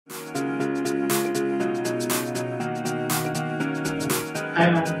Hi,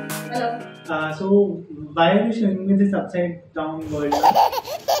 ma'am. Hello. So, why are you showing me this upside down world map?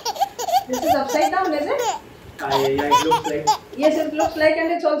 This is upside down, is it? Yeah, it looks like. Yes, it looks like,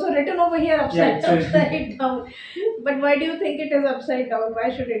 and it's also written over here Yeah, upside it's upside down. But why do you think it is upside down? Why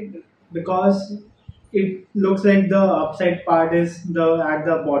should it be? because it looks like the upside part is the at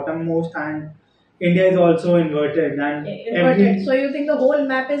the bottommost, and India is also inverted, and Inverted. So every you think the whole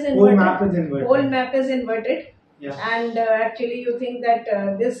map is whole inverted? map is Whole inverted. map is inverted, Yeah, and actually you think that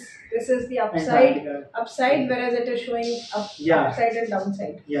this is the Antarctica. upside, whereas it is showing Yeah, upside and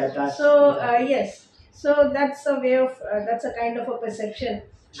downside. yeah, that's So exactly. yes, so that's a way of that's a kind of a perception,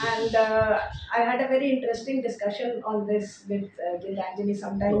 and I had a very interesting discussion on this with Anjali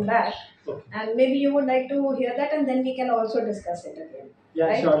some time Okay. back, Okay. and maybe you would like to hear that, and then we can also discuss it again. Yeah,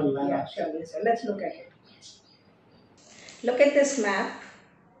 Right? surely, why Yeah, not? surely. So let's look at it. Look at this map.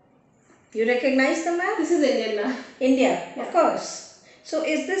 You recognize the map? This is Indian map. India, Yeah. of course. So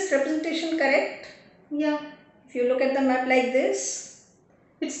is this representation correct? Yeah. If you look at the map like this,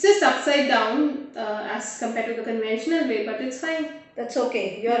 It's just upside down as compared to the conventional way, but it's fine. that's okay.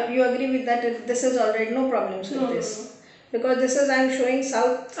 Yeah. You agree with that? This is alright. No problems with No, this. Because this is I'm showing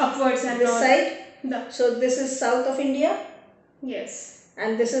south upwards and this north. side. The, So this is south of India, yes.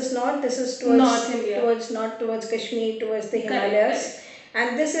 and this is north. This is towards North India. towards Kashmir, towards the Correct, Himalayas, correct.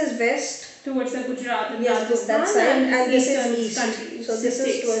 and this is west. Towards the Gujarat and Yes, Rajasthan that side, and this eastern is east. countries. So this is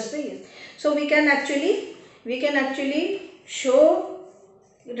states. towards the east. So we can actually show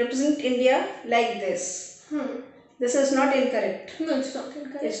represent India like this. This is not incorrect. No, it's not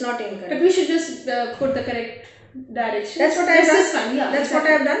incorrect. It's not But incorrect. we should just put the correct direction. That's what I've done. This is fine. Yeah, That's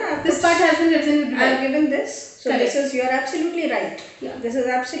exactly. what I've done. This part has been represented I've well. given this. So Correct. this is, you are absolutely right. Yeah. This is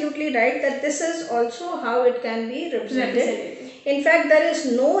absolutely right that this is also how it can be represented. Represented. In fact, there is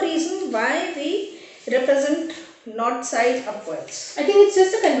no reason why we represent north side upwards. I think it's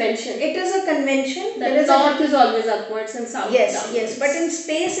just a convention. It is a convention. That north is always upwards and south Yes, downwards. yes. But in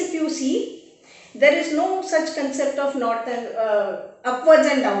space, if you see, there is no such concept of north and upwards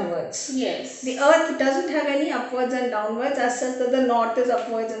and downwards. Yes. The earth doesn't have any upwards and downwards, as such that the north is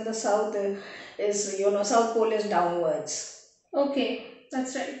upwards and the south is, south pole is downwards. Okay,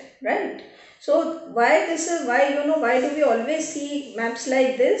 that's right. Right. So why do we always see maps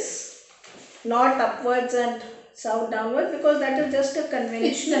like this? North upwards and south downwards, because that is just a convention.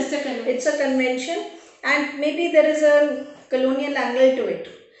 It's just a convention. It's a convention, and maybe there is a colonial angle to it,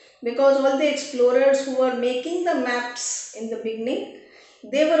 because all the explorers who were making the maps in the beginning,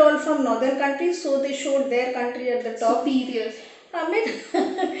 they were all from northern countries, so they showed their country at the top. Superior. I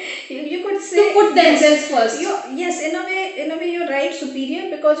mean, you could say To put themselves first. Yes, in a way, you're right,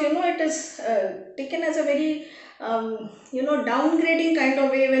 superior, because it is taken as a very downgrading kind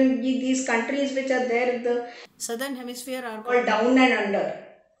of way when these countries which are there in the southern hemisphere are called down and under.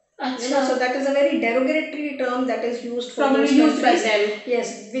 So that is a very derogatory term that is used for probably those used by countries. them.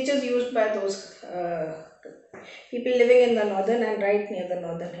 Yes, which is used by those people living in the northern and right near the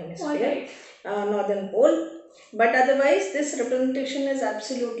northern hemisphere, northern pole. But otherwise, this representation is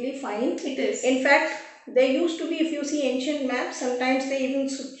absolutely fine. It is. In fact, there used to be, if you see ancient maps, sometimes they even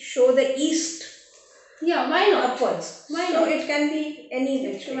show the east. Yeah, why not? Upwards. Why so not? it can be any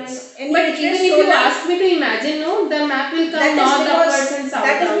which way. But even if you ask me to imagine, the map will come north, upwards and south.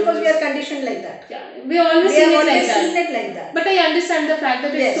 That is because we are conditioned like that. Yeah, we always seen it like that. But I understand the fact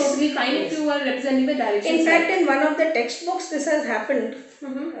that it's totally fine if you are representing the direction. In fact, in one of the textbooks, this has happened.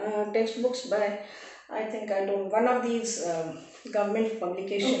 Textbooks by, I think, one of these government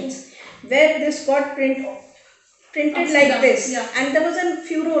publications, where this got printed like this, and there was a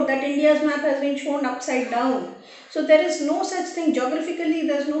furor that India's map has been shown upside down. So there is no such thing, geographically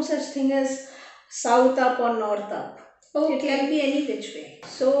there is no such thing as south up or north up. It can be any which way.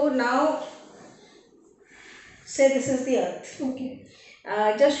 So now, say this is the earth. Okay.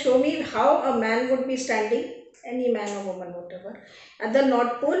 Just show me how a man would be standing, any man or woman, whatever, at the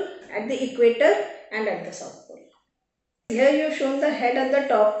North Pole, at the equator, and at the South Pole. Here you have shown the head at the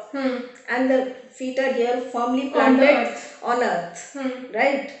top, and the feet are here firmly planted on earth.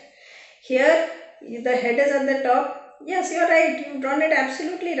 Right? Here the head is at the top. Yes, you are right. You've drawn it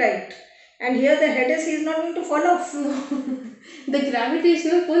absolutely right. And here the head is, he is not going to fall off. The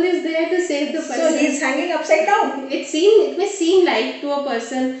gravitational pull is there to save the person. So he is hanging upside down. It may seem like to a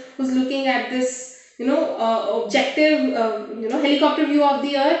person who's looking at this, objective, helicopter view of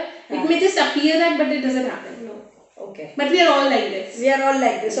the earth. It may just appear that, but it doesn't happen. No. Okay. But we are all like this. We are all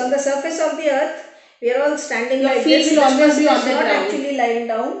like this. On the surface of the earth, we are all standing Your like feet this. will always be on the the ground. ground. Actually lying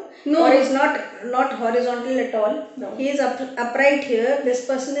down. No. Or is not not horizontal at all. No. He is upright here. This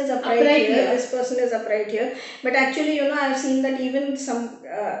person is upright, Upright here. here. This person is upright here. But actually, I've seen that even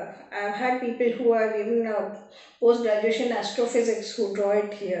I've had people who are even post graduation astrophysics who draw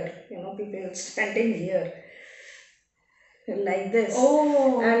it here. People standing here like this.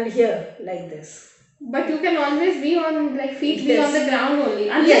 Oh. And here like this. But you can always be on, like, feet be Yes. on the ground only.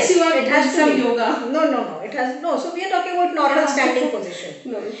 Unless Yes, you are it has doing to some be. yoga. No. It has no. So we are talking about normal standing position.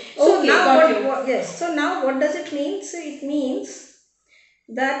 No. So Okay, now got you. yes. So now what does it mean? So it means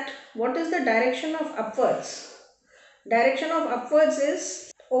that what is the direction of upwards? Direction of upwards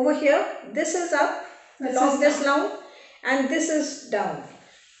is over here. This is up This along is this down. line, and this is down.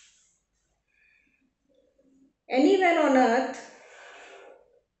 Anywhere on earth,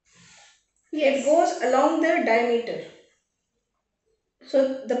 it goes along the diameter.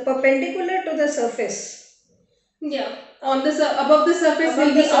 So the perpendicular to the surface. Yeah. On the above the surface will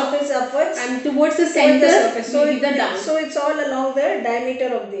Above be the up, surface upwards, and towards the towards center the surface. will be the down. So it's all along the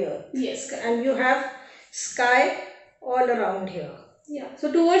diameter of the earth. Yes, correct. And you have sky all around here. Yeah.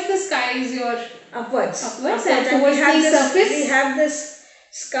 So towards the sky is your Upwards. and And towards the surface. we have this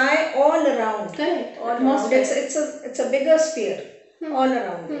sky all around. Correct. All around. Atmosphere. It's a bigger sphere all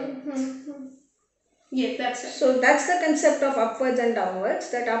around here. Yes, that's right. So that's the concept of upwards and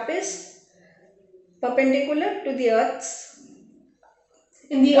downwards. That up is perpendicular to the earth's,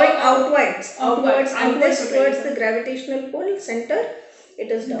 In the going outwards, and this towards perpendicular. the gravitational pull center, it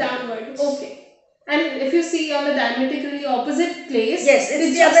is Downward. Okay. And if you see on the diametrically opposite place, Yes,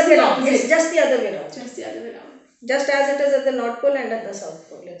 it's the just other way the around. It's opposite. just the other way around. Just the other way around. Just as it is at the North Pole and at the South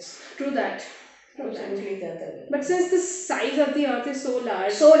Pole. It's True that. absolutely the other way. But since the size of the earth is so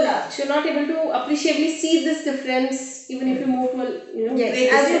large, So large. you're not able to appreciably see this difference even if you move to a Yes, great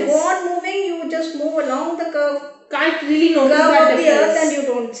as you distance. go on moving, you just move along the curve Can't really notice of that the difference. earth and you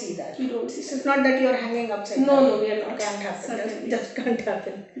don't see that. You don't see It's not that you're hanging upside No, down. no, we are not. Can't happen. Certainly. Just can't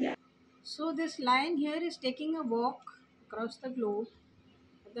happen. Yeah. So this line here is taking a walk across the globe.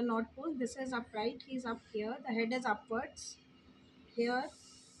 At the North Pole, this is upright. He's up here. The head is upwards. Here,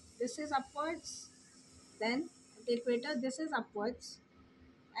 this is upwards. Then at the equator, this is upwards.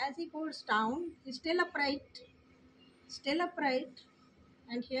 As he goes down, he's still upright. Still upright.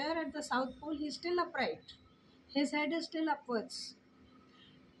 And here at the South Pole, he's still upright. His head is still upwards.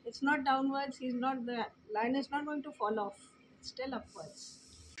 It's not downwards. The line is not going to fall off. It's still upwards.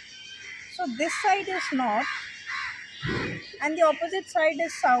 So this side is north and the opposite side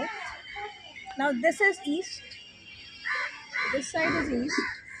is south. Now this is east. This side is east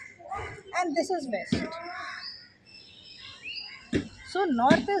and this is west. So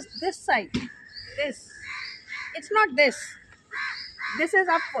north is this side. This. It's not this. This is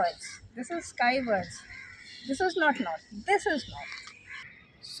upwards. This is skywards. This is not north. This is north.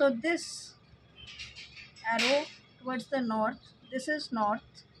 So this arrow towards the north, this is north.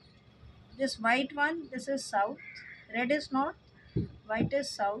 This white one, this is south. Red is north, white is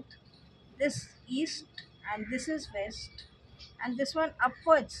south. This east and this is west. And this one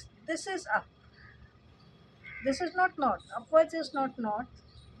upwards, this is up. This is not north. Upwards is not north.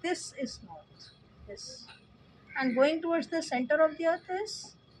 This is north. This. And going towards the center of the earth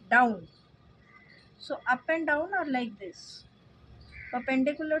is down. So up and down are like this.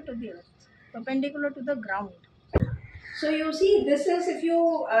 Perpendicular to the earth. Perpendicular to the ground. So you see, this is if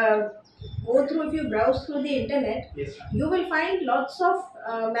you if you browse through the internet, Yes. you will find lots of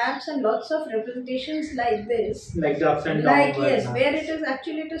maps and lots of representations like this. Like the ups and downs. Yes, where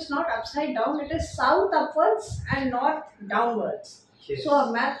it is not upside down, it is south upwards and north downwards. Yes. So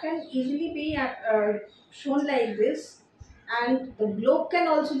a map can easily be shown like this, and the globe can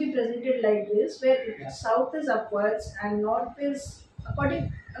also be presented like this, where south is upwards and north is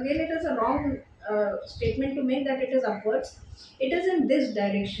again it is a wrong statement to make that it is upwards. It is in this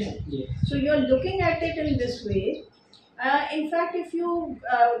direction. Yes. So you are looking at it in this way. In fact, if you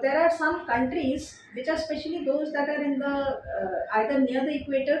there are some countries which are especially those that are in the either near the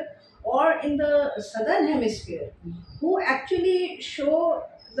equator or in the southern hemisphere, who actually show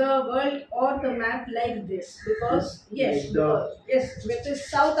the world or the map like this, because which is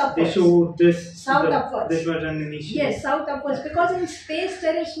south upwards. They show this South upwards. This was an initial. Yes, south upwards, because in space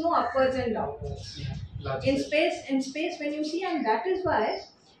there is no upwards and downwards. Yeah, In space, when you see, and that is why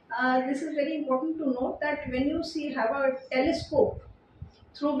this is very important to note that when you have a telescope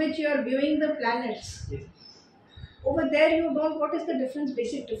through which you are viewing the planets, Yes. over there you don't. What is the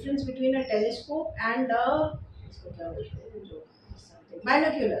basic difference between a telescope and a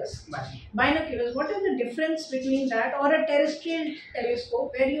binoculars? Binoculars. What is the difference between that or a terrestrial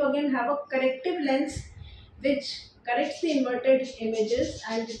telescope, where you again have a corrective lens which corrects the inverted images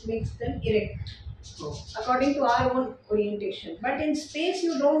and it makes them erect according to our own orientation. But in space,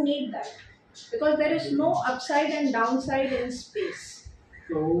 you don't need that because there is no upside and downside in space.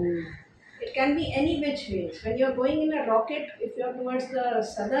 So It can be any which ways. When you're going in a rocket, if you're towards the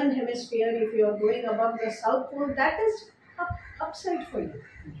southern hemisphere, if you're going above the south pole, that is upside for you.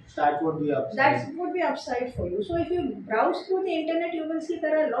 that would be upside. That would be upside for you. So if you browse through the internet, you will see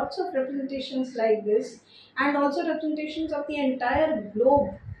there are lots of representations like this, and also representations of the entire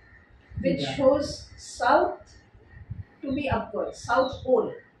globe, which shows south to be upwards, south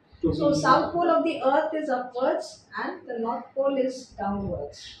pole. So south pole of the earth is upwards and the north pole is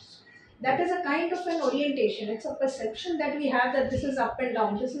downwards. That is a kind of an orientation. It's a perception that we have that this is up and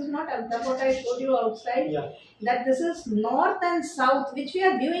down. This is not up. That's what I showed you outside. Yeah. That this is north and south, which we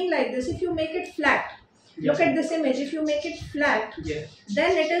are viewing like this. If you make it flat, look at this image. If you make it flat,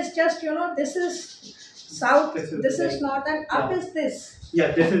 then it is just, this is south, this is north, and up is this.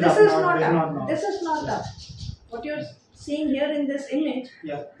 Yeah, this is This up, is not, not this up. not north. This is not up. What you're seeing here in this image,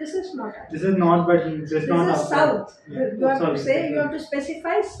 this is not up. This is not, but this is not This up. is south. Yeah. You have to say, you have to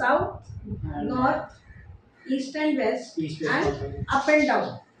specify south, north, east and west, East, and west, north, up and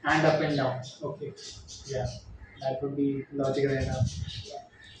down. and up and down. Okay. Yeah, that would be logical enough.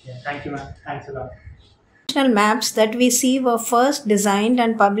 Yeah. Thank you, ma'am. Thanks a lot. Maps that we see were first designed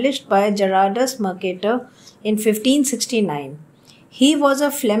and published by Gerardus Mercator in 1569. He was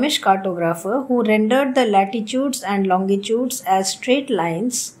a Flemish cartographer who rendered the latitudes and longitudes as straight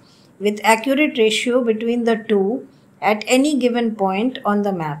lines with accurate ratio between the two at any given point on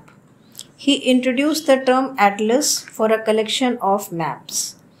the map. He introduced the term atlas for a collection of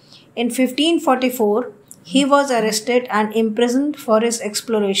maps. In 1544, he was arrested and imprisoned for his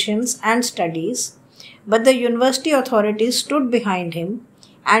explorations and studies, but the university authorities stood behind him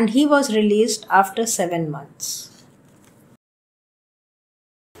and he was released after 7 months.